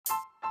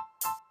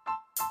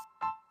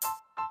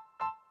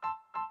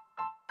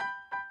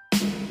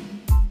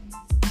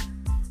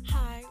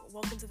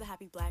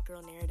Happy Black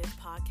Girl Narrative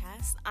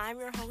podcast. I'm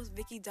your host,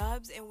 Vicky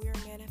Dubs, and we are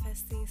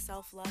manifesting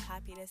self-love,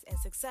 happiness, and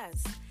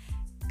success.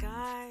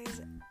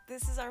 Guys,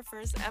 this is our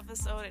first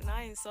episode, and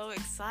I am so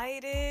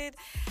excited.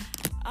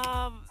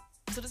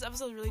 So this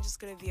episode is really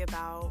just going to be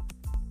about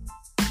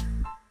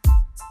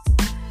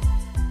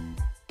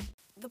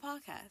the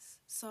podcast.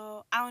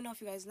 So I don't know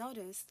if you guys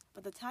noticed,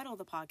 but the title of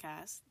the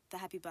podcast, The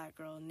Happy Black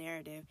Girl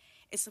Narrative,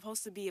 is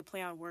supposed to be a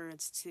play on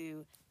words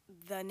to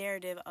the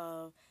narrative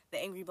of the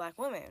angry black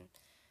woman.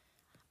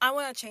 I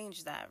want to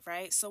change that,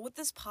 right? So what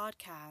this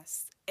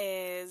podcast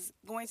is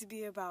going to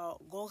be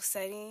about goal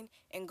setting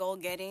and goal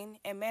getting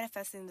and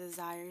manifesting the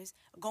desires,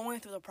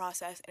 going through the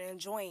process and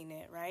enjoying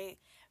it, right?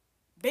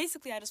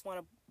 Basically, I just want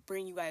to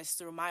bring you guys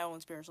through my own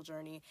spiritual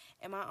journey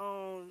and my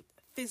own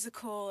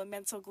physical and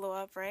mental glow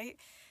up, right?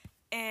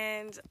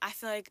 And I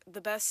feel like the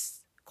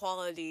best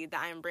quality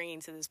that I'm bringing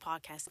to this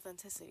podcast is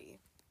authenticity.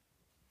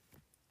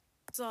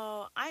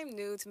 So I'm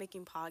new to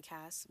making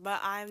podcasts, but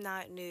I'm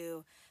not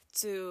new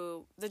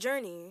to the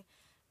journey.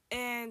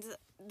 And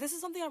this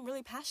is something I'm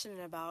really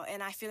passionate about,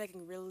 and I feel like I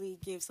can really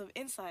give some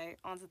insight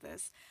onto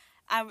this.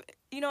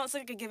 It's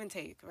like a give and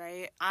take,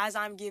 right? As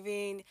I'm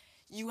giving,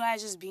 you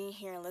guys just being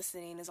here and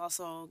listening is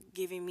also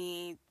giving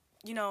me,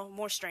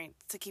 more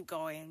strength to keep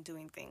going and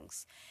doing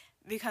things.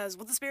 Because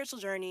with the spiritual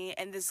journey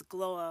and this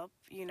glow up,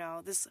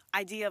 this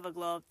idea of a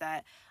glow up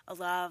that a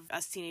lot of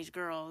us teenage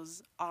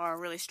girls are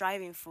really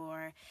striving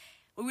for,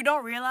 what we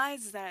don't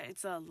realize is that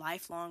it's a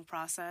lifelong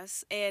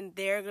process and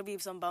there are going to be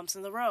some bumps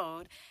in the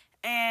road.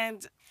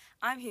 And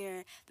I'm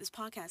here, this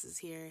podcast is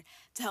here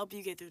to help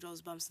you get through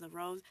those bumps in the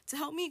road, to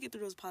help me get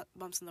through those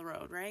bumps in the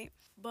road, right?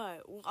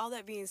 But with all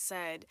that being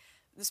said,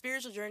 the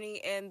spiritual journey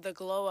and the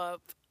glow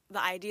up,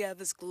 the idea of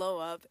this glow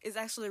up is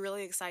actually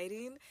really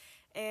exciting.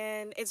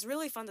 And it's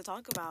really fun to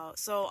talk about.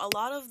 So a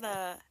lot of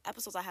the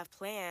episodes I have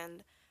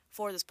planned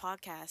for this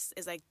podcast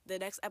is like the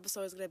next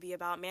episode is going to be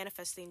about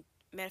manifestation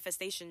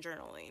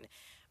journaling,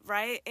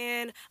 right?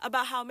 And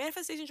about how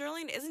manifestation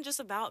journaling isn't just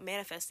about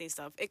manifesting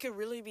stuff. It could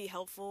really be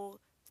helpful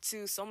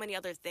to so many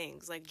other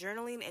things. Like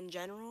journaling in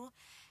general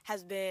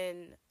has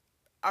been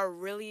a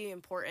really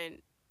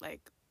important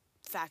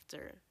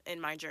factor in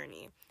my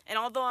journey. And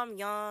although I'm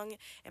young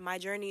and my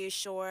journey is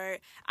short,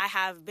 I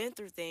have been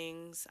through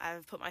things,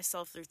 I've put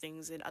myself through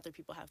things, and other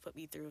people have put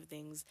me through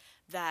things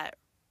that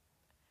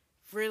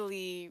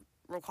really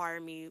require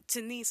me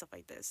to need stuff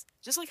like this.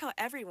 Just like how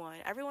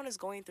everyone is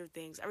going through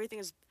things.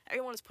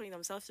 Everyone is putting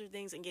themselves through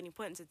things and getting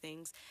put into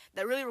things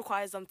that really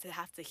requires them to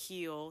have to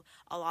heal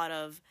a lot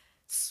of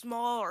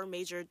small or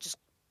major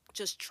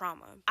just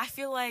trauma. I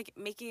feel like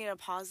making it a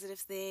positive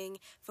thing,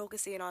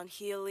 focusing on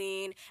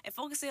healing, and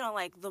focusing on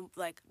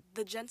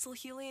the gentle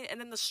healing,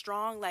 and then the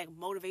strong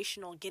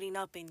motivational getting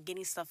up and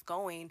getting stuff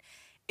going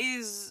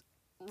is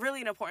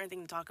really an important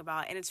thing to talk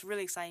about, and it's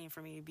really exciting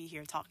for me to be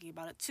here talking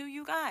about it to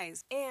you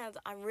guys. And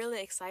I'm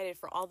really excited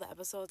for all the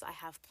episodes I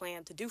have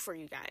planned to do for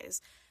you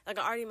guys. Like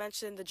I already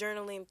mentioned, the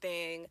journaling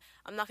thing.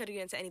 I'm not going to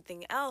get into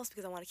anything else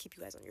because I want to keep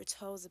you guys on your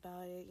toes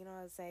about it, you know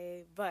what I'm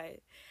saying? But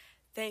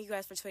thank you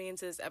guys for tuning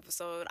into this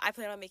episode. I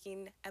plan on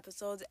making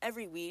episodes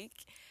every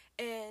week,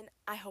 and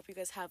I hope you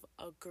guys have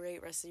a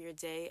great rest of your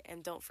day,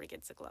 and don't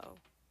forget to glow.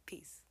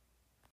 Peace.